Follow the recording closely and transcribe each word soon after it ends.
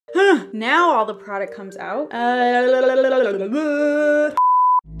Now all the product comes out.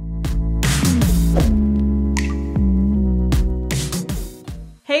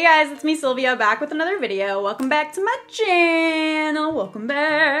 Hey guys, it's me Sylvia, back with another video. Welcome back to my channel. Welcome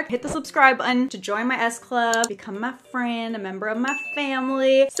back. Hit the subscribe button to join my S Club, become my friend, a member of my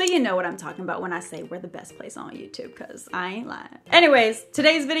family. So you know what I'm talking about when I say we're the best place on YouTube, because I ain't lying. Anyways,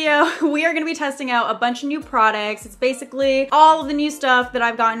 today's video, we are gonna be testing out a bunch of new products. It's basically all of the new stuff that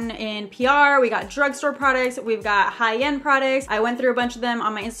I've gotten in PR. We got drugstore products, we've got high-end products. I went through a bunch of them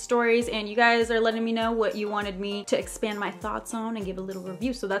on my Insta stories, and you guys are letting me know what you wanted me to expand my thoughts on and give a little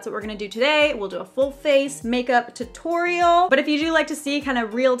review. So that's what we're gonna do today. We'll do a full face makeup tutorial. But if you do like to see kind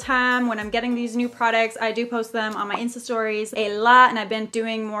of real time when I'm getting these new products, I do post them on my Insta stories a lot, and I've been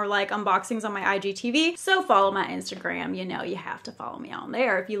doing more like unboxings on my IGTV. So follow my Instagram. You know, you have to follow me on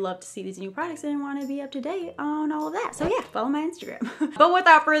there if you love to see these new products and want to be up to date on all of that. So yeah, follow my Instagram. But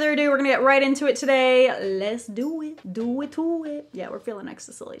without further ado, we're gonna get right into it today. Let's do it. Do it to it. Yeah, we're feeling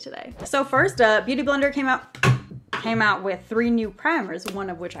extra silly today. So first up, Beauty Blender came out with 3 new primers, one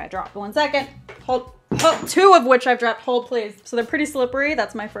of which I dropped. 1 second. Hold. Oh, 2 of which I've dropped. Hold, please. So they're pretty slippery.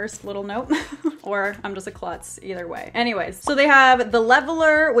 That's my first little note. Or I'm just a klutz, either way. Anyways, so they have the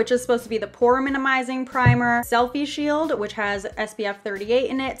Leveler, which is supposed to be the pore minimizing primer. Selfie Shield, which has SPF 38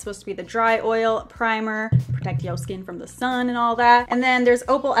 in it. It's supposed to be the dry oil primer, protect your skin from the sun and all that. And then there's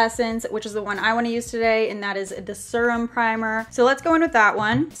Opal Essence, which is the one I want to use today, and that is the serum primer. So let's go in with that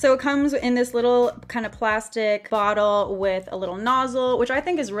one. So it comes in this little kind of plastic bottle with a little nozzle, which I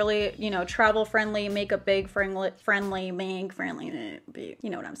think is really, you know, travel friendly, makeup bag friendly, you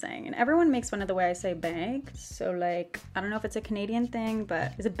know what I'm saying. And everyone makes fun of the way I say bag. So like, I don't know if it's a Canadian thing,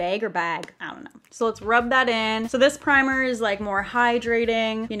 but is it bag or bag? I don't know. So let's rub that in. So this primer is like more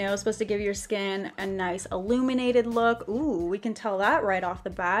hydrating, you know, supposed to give your skin a nice illuminated look. Ooh, we can tell that right off the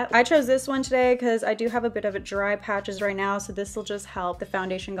bat. I chose this one today because I do have a bit of dry patches right now. So this will just help the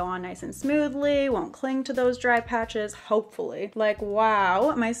foundation go on nice and smoothly. Won't cling to those dry patches, hopefully. Like,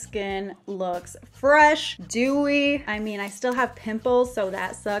 wow, my skin looks fresh, dewy. I mean, I still have pimples, so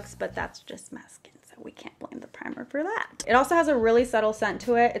that sucks, but that's just my skin, so we can't blame the primer for that. It also has a really subtle scent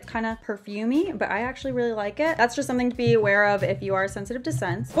to it. It's kind of perfumey, but I actually really like it. That's just something to be aware of if you are sensitive to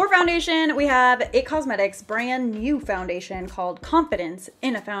scents. For foundation, we have IT Cosmetics brand new foundation called Confidence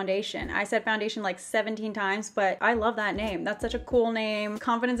in a Foundation. I said foundation like 17 times, but I love that name. That's such a cool name.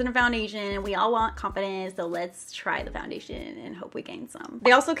 Confidence in a foundation. We all want confidence, so let's try the foundation and hope we gain some.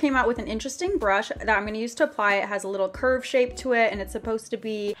 They also came out with an interesting brush that I'm going to use to apply. It has a little curve shape to it, and it's supposed to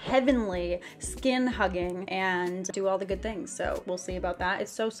be heavenly, skin hugging, and do all the good things. So we'll see about that.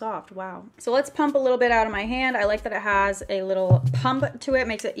 It's so soft. Wow. So let's pump a little bit out of my hand. I like that it has a little pump to it.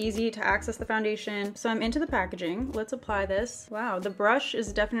 Makes it easy to access the foundation. So I'm into the packaging. Let's apply this. Wow, the brush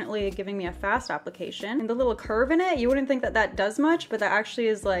is definitely giving me a fast application. And the little curve in it, you wouldn't think that that does much, but that actually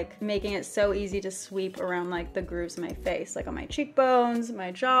is like making it so easy to sweep around like the grooves of my face, like on my cheekbones,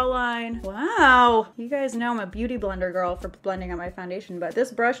 my jawline. Wow. You guys know I'm a Beauty Blender girl for blending out my foundation, but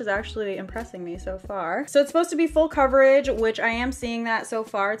this brush is actually impressing me so far. So it's supposed to be full coverage, which I am seeing that so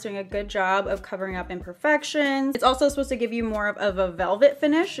far. It's doing a good job of covering up imperfections. It's also supposed to give you more of a velvet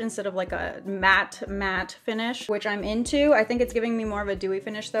finish instead of like a matte finish, which I'm into. I think it's giving me more of a dewy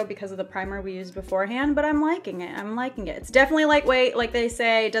finish though because of the primer we used beforehand, but I'm liking it. I'm liking it. It's definitely lightweight, like they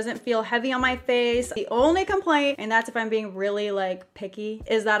say. It doesn't feel heavy on my face. The only complaint, and that's if I'm being really like picky,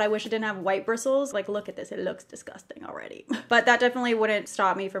 is that I wish it didn't have white bristles. Like, look at this, it looks disgusting already. But that definitely wouldn't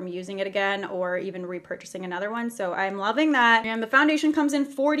stop me from using it again or even repurchasing another one. So I'm loving that. And the foundation comes in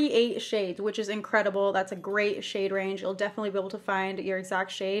 48 shades, which is incredible. That's a great shade range. You'll definitely be able to find your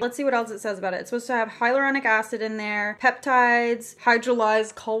exact shade. Let's see what else it says about it. It's supposed to have hyaluronic acid in there, peptides,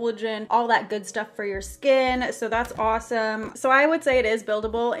 hydrolyzed collagen, all that good stuff for your skin. So that's awesome. So I would say it is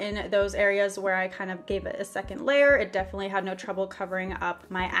buildable in those areas where I kind of gave it a second layer. It definitely had no trouble covering up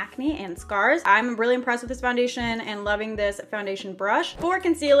my acne and scars. I'm really impressed with this foundation and loving this foundation brush. For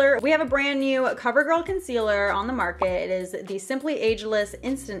concealer, we have a brand new CoverGirl concealer on the market. It is the Simply Ageless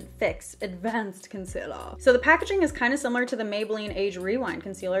Instant Fix Advanced Concealer. So the packaging is kind of similar to the Maybelline Age Rewind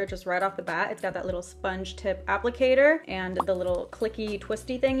concealer, just right off the bat. It's got that little sponge tip applicator and the little clicky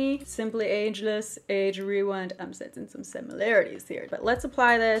twisty thingy. Simply Ageless Age Rewind. I'm sensing some similarities here, but let's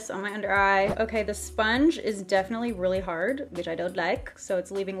apply this on my under eye. Okay, the sponge is definitely really hard, which I don't like, so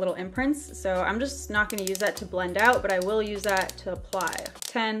it's leaving little imprints. So I'm just not going to use that to blend out, but I will use that to apply.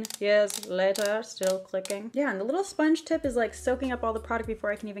 10 years later, still clicking. Yeah, and the little sponge tip is like soaking up all the product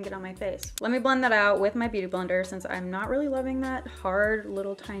before I can even get on my face. Let me blend that out with my beauty blender since I'm not really loving that hard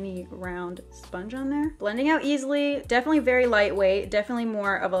little tiny round sponge on there. Blending out easily, definitely very lightweight, definitely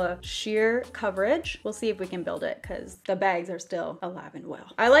more of a sheer coverage. We'll see if we can build it because the bags are still alive and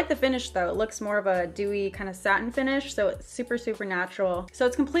well. I like the finish though. It looks more of a dewy kind of satin finish, so it's super, super natural. So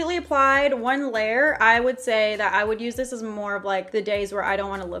it's completely applied, one layer. I would say that I would use this as more of like the days where I don't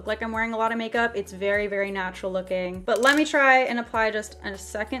want to look like I'm wearing a lot of makeup. It's very, very natural looking. But let me try and apply just a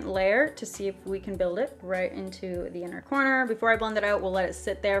second layer to see if we can build it right into the inner corner. Before I blend it out, we'll let it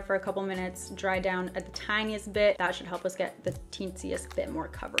sit there for a couple minutes, dry down at the tiniest bit. That should help us get the teensiest bit more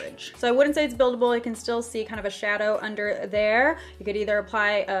coverage. So I wouldn't say it's buildable. You can still see kind of a shadow under there. You could either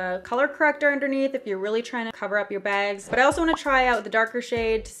apply a color corrector underneath if you're really trying to cover up your bags. But I also want to try out the darker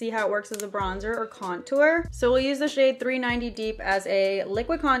shade to see how it works as a bronzer or contour. So we'll use the shade 390 Deep as a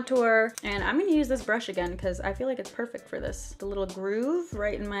liquid contour. And I'm going to use this brush again because I feel like it's perfect for this. The little groove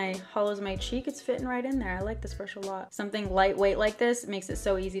right in my hollows of my cheek, it's fitting right in there. I like this brush a lot. Something lightweight like this makes it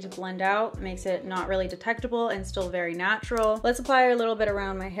so easy to blend out, makes it not really detectable and still very natural. Let's apply a little bit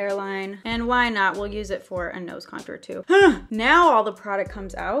around my hairline, and why not? We'll use it for a nose contour too. Now all the product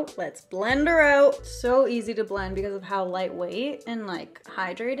comes out. Let's blend her out. So easy to blend because of how lightweight and like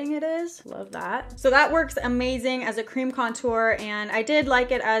hydrating it is. Love that. So that works amazing as a cream contour, and I did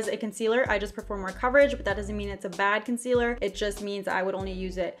like it as a concealer. I just prefer more coverage, but that doesn't mean it's a bad concealer. It just means I would only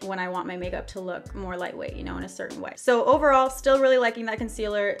use it when I want my makeup to look more lightweight, you know, in a certain way. So overall, still really liking that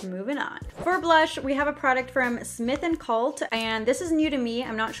concealer. Moving on. For blush, we have a product from Smith & Cult, and this is new to me.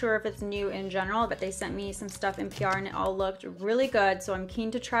 I'm not sure if it's new in general, but they sent me some stuff in PR and it all looked really good, so I'm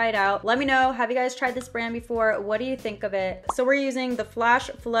keen to try it out. Let me know, have you guys tried this brand before? What do you think of it? So we're using the Flash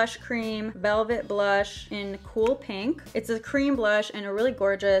Flush Cream Velvet Blush in Cool Pink. It's a cream blush in a really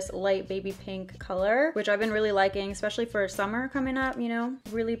gorgeous light baby pink color, which I've been really liking, especially for summer coming up, you know?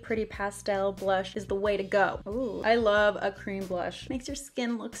 Really pretty pastel blush is the way to go. Ooh, I love a cream blush. Makes your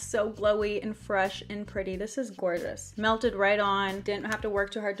skin look so glowy and fresh and pretty. This is gorgeous. Melted right on, didn't have to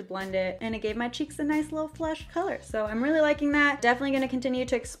work too hard to blend it, and it gave my cheeks a nice little flush color. So I'm really liking that. Definitely gonna continue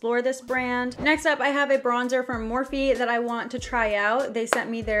to explore this brand. Next up, I have a bronzer from Morphe that I want to try out. They sent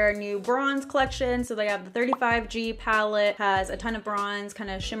me their new bronze collection. So they have the 35G palette, has a ton of bronze, kind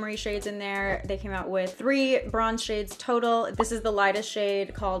of shimmery shades in there. They came out with 3 bronze shades total. This is the lightest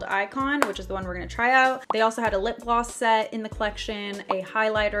shade called Icon, which is the one we're gonna try out. They also had a lip gloss set in the collection, a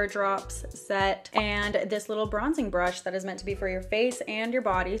highlighter drops set, and this little bronzing brush that is meant to be for your face and your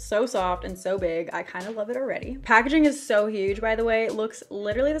body. So soft and so big. I kind of love it already. Packaging is so huge, by the way. It looks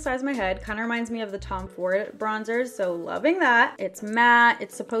literally the size of my head. Kind of reminds me of the Tom Ford bronzers, so loving that. It's matte.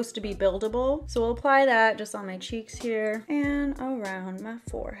 It's supposed to be buildable. So we'll apply that just on my cheeks here and around my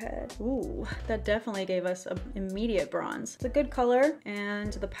forehead. Ooh, that definitely gave us an immediate bronze. It's a good color,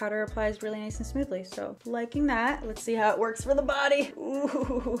 and the powder applies really nice and smoothly, so liking that. Let's see how it works for the body.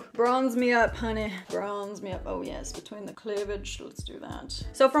 Ooh, bronze me up, honey. Bronze me up. Oh yes, between the cleavage. Let's do that.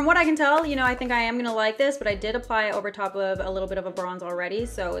 So from what I can tell, you know, I think I am gonna like this, but I did apply it over top of a little bit of a bronze already,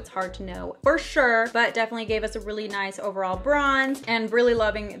 so it's hard to know for sure, but definitely gave us a really nice overall bronze, and really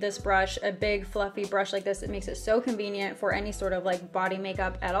loving this brush. A big fluffy brush like this, it makes it so convenient for any sort of like body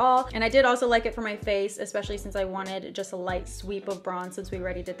makeup at all. And I did also like it for my face, especially since I wanted just a light sweep of bronze since we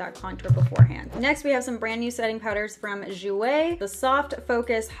already did that contour beforehand. Next, we have some brand new setting powders from Jouer, the Soft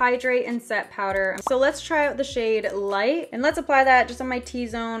Focus Hydrate and Set Powder. So let's try out the shade Light, and let's apply that just on my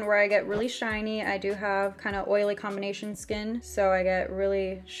T-zone where I get really shiny. I do have kind of oily combination skin, so I get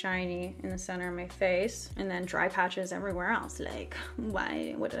really shiny in the center of my face, and then dry patches everywhere else. Like,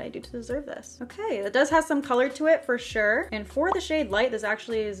 why? What did I do to deserve this? Okay, it does have some color to it for sure. And for the shade Light, this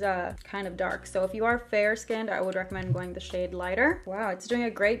actually is kind of dark. So if you are fair skinned, I would recommend going the shade lighter. Wow, it's doing a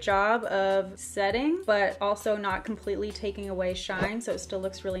great job of setting, but also not completely taking away shine. So it still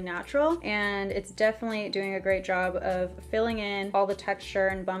looks really natural. And it's definitely doing a great job of filling in all the texture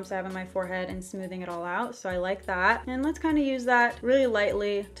and bumps I have on my forehead and smoothing it all out. So I like that. And let's kind of use that really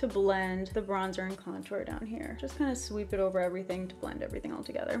lightly to blend the bronzer and contour down here. Just kind of sweep it over everything to blend everything all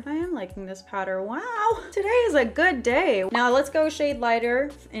together. I am liking this powder. Wow, today is a good day. Now let's go shade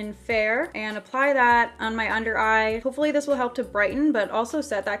lighter in Fair and apply that on my under eye. Hopefully this will help to brighten, but also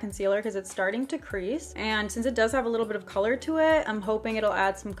set that concealer because it's starting to crease. And since it does have a little bit of color to it, I'm hoping it'll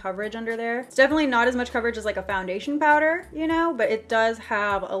add some coverage under there. It's definitely not as much coverage as like a foundation powder, you know, but it does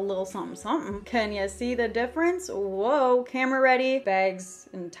have a little something something. Can you see the difference? Whoa, camera ready. Bags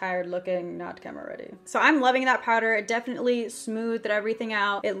and tired looking, not camera ready. So I'm loving that powder. It definitely smoothed everything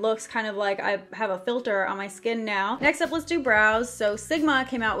out. It looks kind of like I have a filter on my skin now. Next up, let's do brows. So Sigma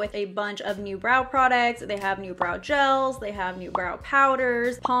came out with a bunch of new brow products. products. They have new brow gels, they have new brow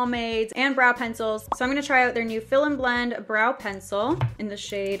powders, pomades, and brow pencils. So I'm gonna try out their new Fill and Blend brow pencil in the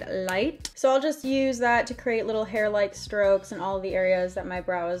shade Light. So I'll just use that to create little hair-like strokes in all of the areas that my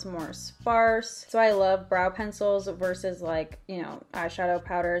brow is more sparse. So I love brow pencils versus like, you know, eyeshadow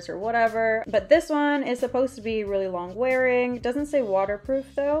powders or whatever. But this one is supposed to be really long wearing. It doesn't say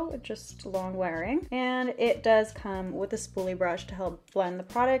waterproof though, it's just long wearing. And it does come with a spoolie brush to help blend the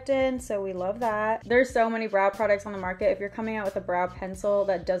product in, so we love that. There's so many brow products on the market. If you're coming out with a brow pencil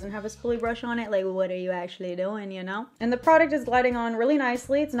that doesn't have a spoolie brush on it, like what are you actually doing, you know? And the product is gliding on really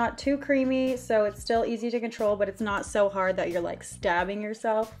nicely. It's not too creamy, so it's still easy to control, but it's not so hard that you're like stabbing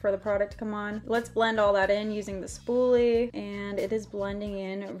yourself for the product to come on. Let's blend all that in using the spoolie, and it is blending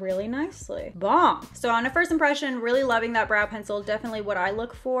in really nicely. Bomb! So on a first impression, really loving that brow pencil. Definitely what I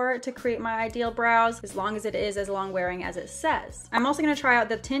look for to create my ideal brows, as long as it is as long wearing as it says. I'm also gonna try out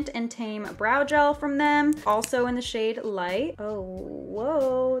the Tint and Tame brow gel from them, also in the shade Light. Oh,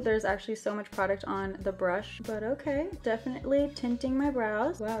 whoa, there's actually so much product on the brush, but okay. Definitely tinting my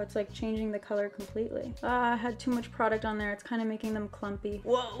brows. Wow, it's like changing the color completely. I had too much product on there. It's kind of making them clumpy.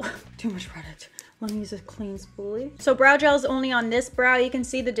 Whoa, too much product. Let me use a clean spoolie. So brow gel is only on this brow. You can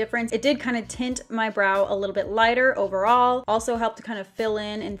see the difference. It did kind of tint my brow a little bit lighter overall. Also helped to kind of fill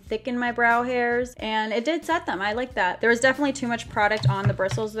in and thicken my brow hairs. And it did set them. I like that. There was definitely too much product on the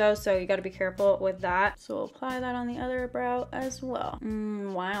bristles though, so you got to be careful with that. So we'll apply that on the other brow as well.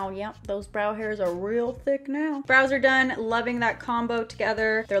 Wow, yep, those brow hairs are real thick now. Brows are done. Loving that combo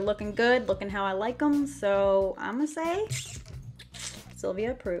together. They're looking good, looking how I like them. So I'm gonna say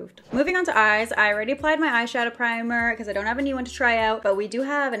Sylvia approved. Moving on to eyes, I already applied my eyeshadow primer because I don't have a new one to try out, but we do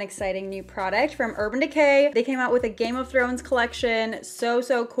have an exciting new product from Urban Decay. They came out with a Game of Thrones collection. So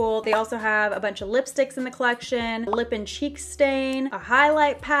cool. They also have a bunch of lipsticks in the collection, lip and cheek stain, a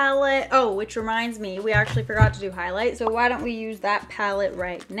highlight palette. Oh, which reminds me, we actually forgot to do highlight, so why don't we use that palette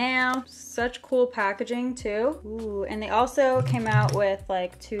right now? Such cool packaging too. Ooh, and they also came out with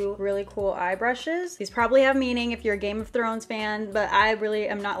like 2 really cool eye brushes. These probably have meaning if you're a Game of Thrones fan, but I really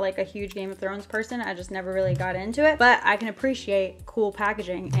am not like a huge Game of Thrones person. I just never really got into it, but I can appreciate cool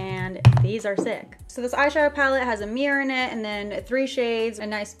packaging, and these are sick. So this eyeshadow palette has a mirror in it, and then 3 shades, a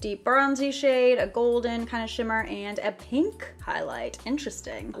nice deep bronzy shade, a golden kind of shimmer, and a pink highlight.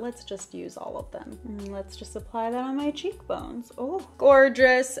 Interesting. Let's just use all of them. Let's just apply that on my cheekbones. Oh,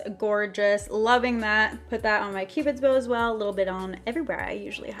 gorgeous, gorgeous. Loving that. Put that on my cupid's bow as well. A little bit on everywhere I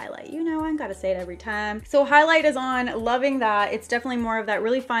usually highlight. You know, I gotta say it every time. So highlight is on. Loving that. It's definitely more of that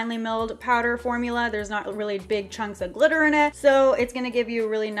really finely milled powder formula. There's not really big chunks of glitter in it, so it's gonna give you a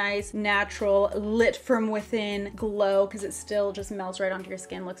really nice natural lit from within glow, because it still just melts right onto your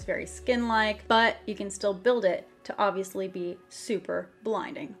skin, looks very skin-like, but you can still build it to obviously be super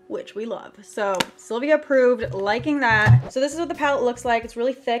blinding, which we love. So Sylvia approved, liking that. So this is what the palette looks like. It's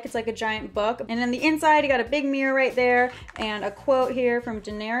really thick. It's like a giant book. And on the inside, you got a big mirror right there and a quote here from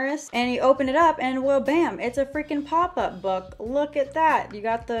Daenerys. And you open it up and well, bam, it's a freaking pop-up book. Look at that. You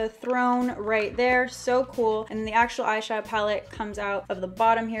got the throne right there. So cool. And the actual eyeshadow palette comes out of the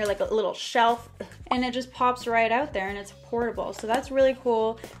bottom here like a little shelf, and it just pops right out there, and it's portable. So that's really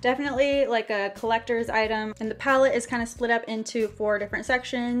cool. Definitely like a collector's item. And the palette is kind of split up into 4 different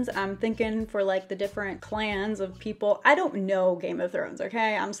sections. I'm thinking for like the different clans of people. I don't know Game of Thrones,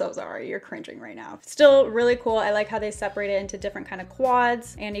 okay? I'm so sorry, you're cringing right now. Still really cool. I like how they separate it into different kind of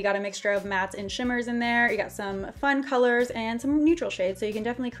quads, and you got a mixture of mattes and shimmers in there. You got some fun colors and some neutral shades, so you can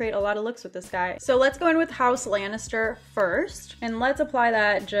definitely create a lot of looks with this guy. So let's go in with House Lannister first, and let's apply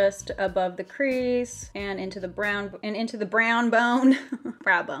that just above the crease and into the brown bone,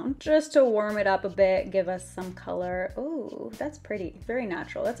 brow bone, just to warm it up a bit, give us some color. Oh, that's pretty, very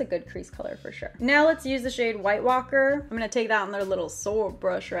natural. That's a good crease color for sure. Now let's use the shade White Walker. I'm gonna take that on their little sword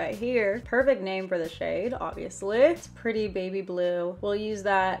brush right here. Perfect name for the shade, obviously. It's pretty baby blue. We'll use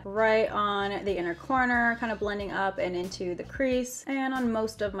that right on the inner corner, kind of blending up and into the crease and on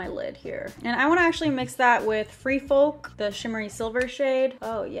most of my lid here. And I wanna actually mix that with Free Folk, the shimmery silver shade.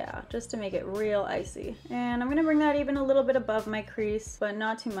 Oh yeah, just to make it real icy. And I'm gonna bring that even a little bit above my crease, but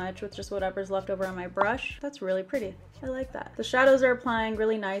not too much, with just whatever's left over on my brush. That's really pretty. I like that. The shadows are applying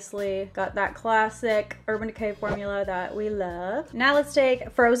really nicely. Got that classic Urban Decay formula that we love. Now let's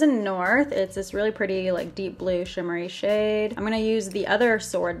take Frozen North. It's this really pretty like deep blue shimmery shade. I'm gonna use the other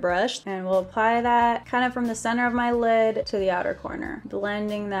sword brush, and we'll apply that kind of from the center of my lid to the outer corner,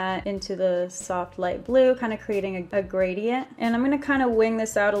 blending that into the soft light blue, kind of creating a gradient. And I'm gonna kind of wing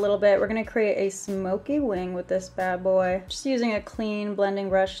this out a little bit. We're gonna create a smoky wing with this bad boy. Just using a clean blending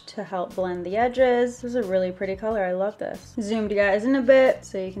brush to help blend the edges. This is a really pretty color. I love this. Zoomed you guys in a bit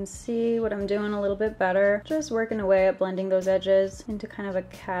so you can see what I'm doing a little bit better. Just working away at blending those edges into kind of a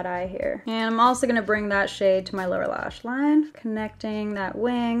cat eye here. And I'm also gonna bring that shade to my lower lash line, connecting that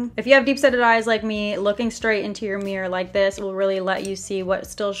wing. If you have deep-set eyes like me, looking straight into your mirror like this will really let you see what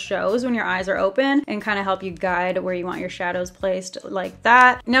still shows when your eyes are open and kind of help you guide where you want your shadows placed like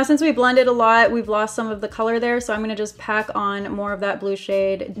that. Now, since we blended a lot, we've lost some of the color there, so I'm gonna just pack on more of that blue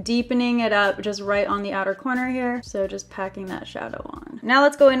shade, deepening it up just right on the outer corner here. So just packing that shadow on. Now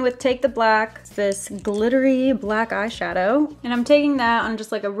let's go in with Take the Black. It's this glittery black eyeshadow, and I'm taking that on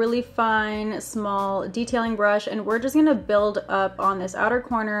just like a really fine, small detailing brush, and we're just gonna build up on this outer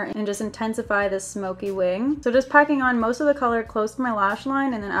corner and just intensify this smoky wing. So just packing on most of the color close to my lash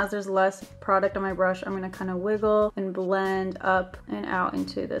line, and then as there's less product on my brush, I'm gonna kind of wiggle and blend up and out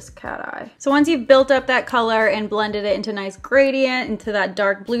into this cat eye. So once you've built up that color and blended it into a nice gradient, into that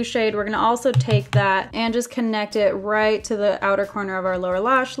dark blue shade, we're gonna also take that and just connect it right to the outer corner of our lower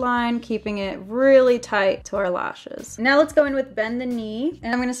lash line, keeping it really tight to our lashes. Now let's go in with Bend the Knee,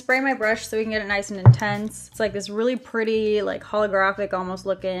 and I'm gonna spray my brush so we can get it nice and intense. It's like this really pretty, like holographic almost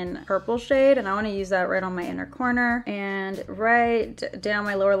looking purple shade, and I wanna use that right on my inner corner and right down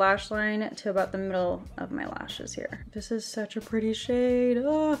my lower lash line to about the middle of my lashes here. This is such a pretty shade.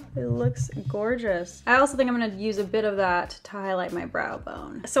 Oh, it looks gorgeous. I also think I'm gonna use a bit of that to highlight my brow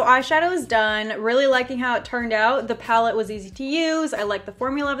bone. So eyeshadow is done. Really liking how it turned out. The palette was easy to use. I like the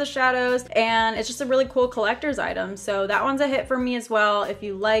formula of the shadows, and it's just a really cool collector's item. So that one's a hit for me as well. If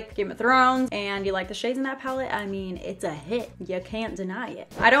you like Game of Thrones and you like the shades in that palette, I mean, it's a hit. You can't deny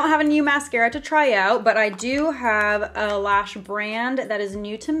it. I don't have a new mascara to try out, but I do have a lash brand that is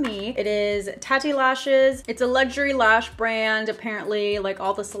new to me. It is Tati Lashes. It's a luxury lash brand. Apparently, like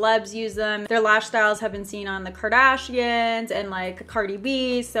all the celebs use them. Their lash styles have been seen on the Kardashians and like Cardi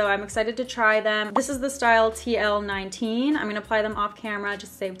B, so I'm excited to try them. This is the style TL19. I'm gonna apply them off camera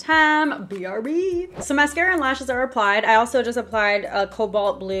just to save time. BRB. So mascara and lashes are applied. I also just applied a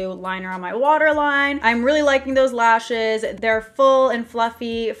cobalt blue liner on my waterline. I'm really liking those lashes. They're full and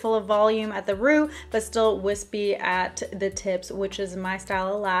fluffy, full of volume at the root, but still wispy at the tips, which is my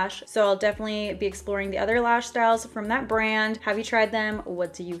style of lash. So I'll definitely be exploring the other lash styles from that brand. Have you tried them?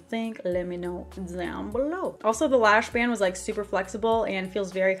 What do you think? Let me know down below. Also, the lash band was like super flexible and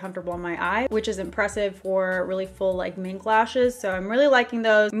feels very comfortable on my eye, which is impressive for really full like mink lashes. So I'm really liking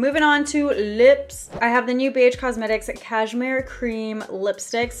those. Moving on to lips. I have the new BH Cosmetics Cashmere Cream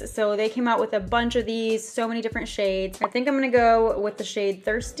lipsticks. So they came out with a bunch of these, so many different shades. I think I'm gonna go with the shade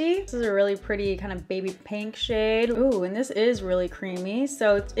Thirsty. This is a really pretty kind of baby pink shade. Ooh, and this is really creamy.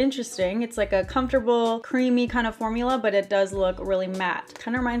 So it's interesting. It's like a comfortable, creamy kind of formula, but it does look really matte.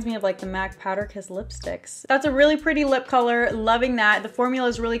 Kind of reminds me of like the MAC Powder Kiss lipsticks. That's a really pretty lip color. Loving that. The formula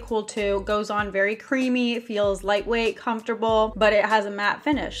is really cool too. Goes on very creamy, feels lightweight, comfortable, but it has a matte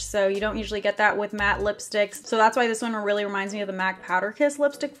finish. So you don't usually get that with matte lipsticks. So that's why this one really reminds me of the MAC Powder Kiss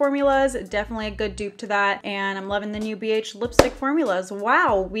lipstick formulas. Definitely a good dupe to that. And I'm loving the new BH lipstick formulas.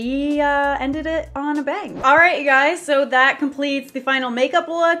 Wow, we ended it on a bang. All right, you guys. So that completes the final makeup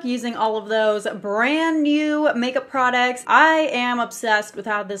look using all of those brand new makeup products. I am obsessed with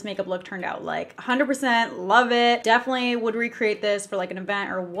how this makeup look turned out. Like 100% love it. Definitely would recreate this for like an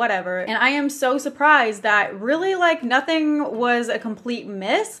event or whatever. And I am so surprised that really like nothing was a complete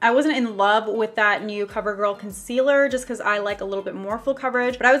miss. I wasn't in love with that new CoverGirl concealer just because I like a little bit more full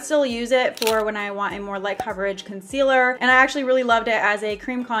coverage, but I would still use it for when I want a more light coverage concealer. And I actually really loved it as a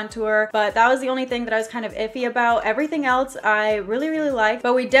cream contour, but that was the only thing that I was kind of iffy about. Everything else I really liked,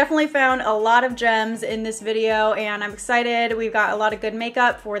 but we definitely found a lot of gems in this video, and I'm excited. We've got a lot of good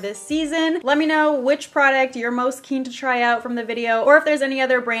makeup for this season. Let me know which product you're most keen to try out from the video, or if there's any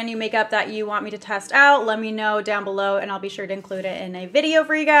other brand new makeup that you want me to test out, let me know down below and I'll be sure to include it in a video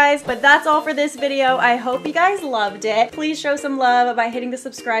for you guys. But that's all for this video. I hope you guys loved it. Please show some love by hitting the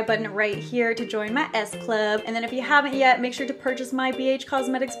subscribe button right here to join my S Club. And then if you haven't yet, make sure to purchase my BH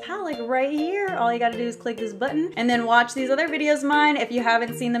Cosmetics palette right here. All you gotta do is click this button and then watch these other videos of mine if you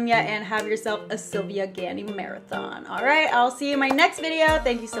haven't seen them yet, and have yourself a Sylvia Gani marathon. All right, I'll see you in my next video.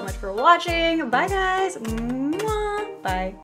 Thank you so much for watching. Bye guys. Mwah. Bye.